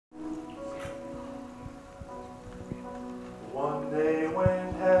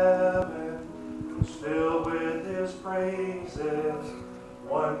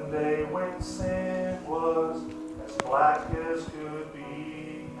sin was as black as could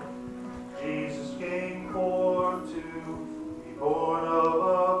be. Jesus came forth to be born of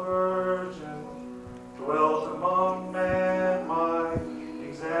a virgin, dwelt among men, my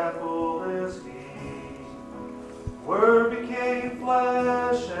example is he. Word became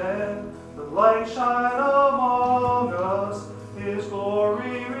flesh and the light shine among us, his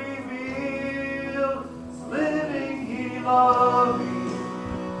glory revealed. Living he loved me,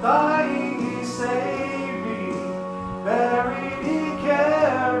 dying he saved me, buried he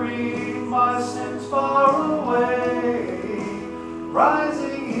carried my sins far away,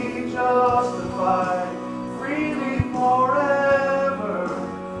 rising he justified freely forever.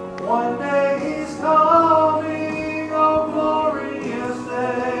 One day he's coming, oh glorious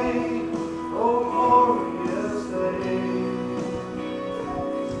day, oh glorious day.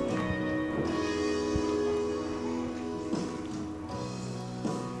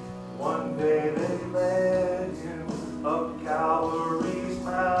 One day they led him up Calvary's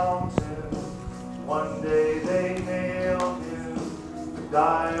mountain. One day they nailed him to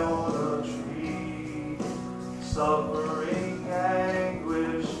die on a tree. Suffering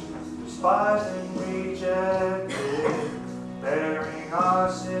anguish, despised and rejected, bearing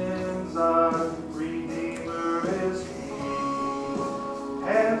our sins, our Redeemer is he.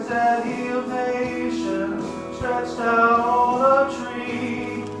 Hands that heal nations stretched out on a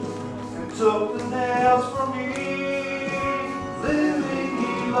tree, took the nails from me. Living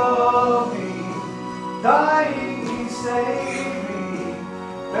he loved me, dying he saved me,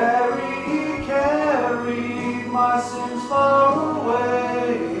 buried he carried my sins far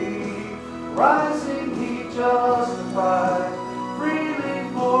away, rising he justified freely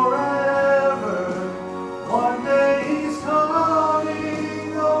forever. One day he's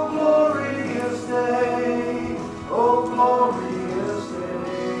coming, oh glorious day, oh glorious day.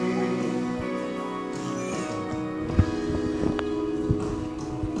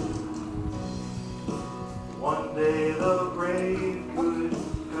 One day the grave could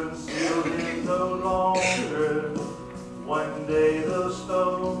conceal him no longer. One day the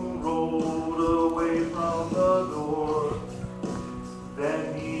stone rolled away from the door.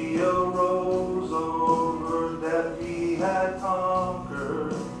 Then he arose, over death he had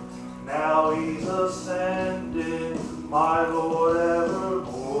conquered. Now he's ascended, my Lord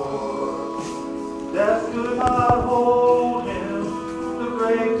evermore. Death could not hold him, the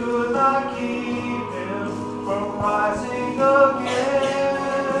grave could not keep him from rising again.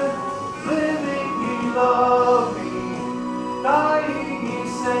 Living he loved me, dying he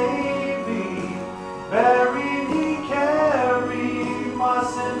saved me, buried he carried my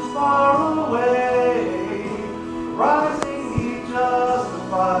sins far away, rising he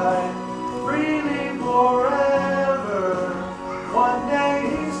justified freely forever. One day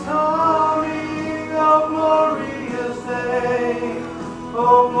he's coming, oh glorious day,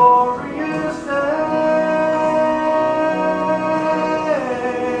 oh glorious day.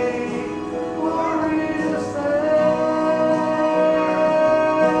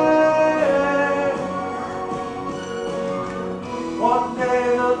 One day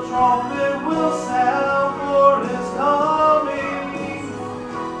the trumpet will sound for his coming.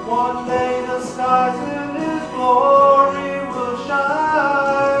 One day the skies in his glory will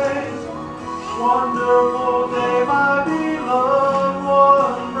shine. Wonderful day, my beloved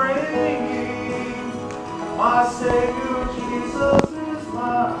one bringing. My Savior Jesus is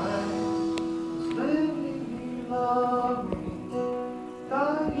mine. Living he loved me,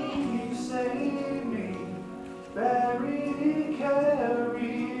 dying he saved me, buried he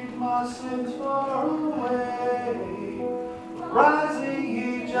carried my sins far away, rising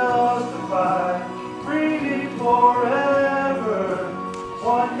he justified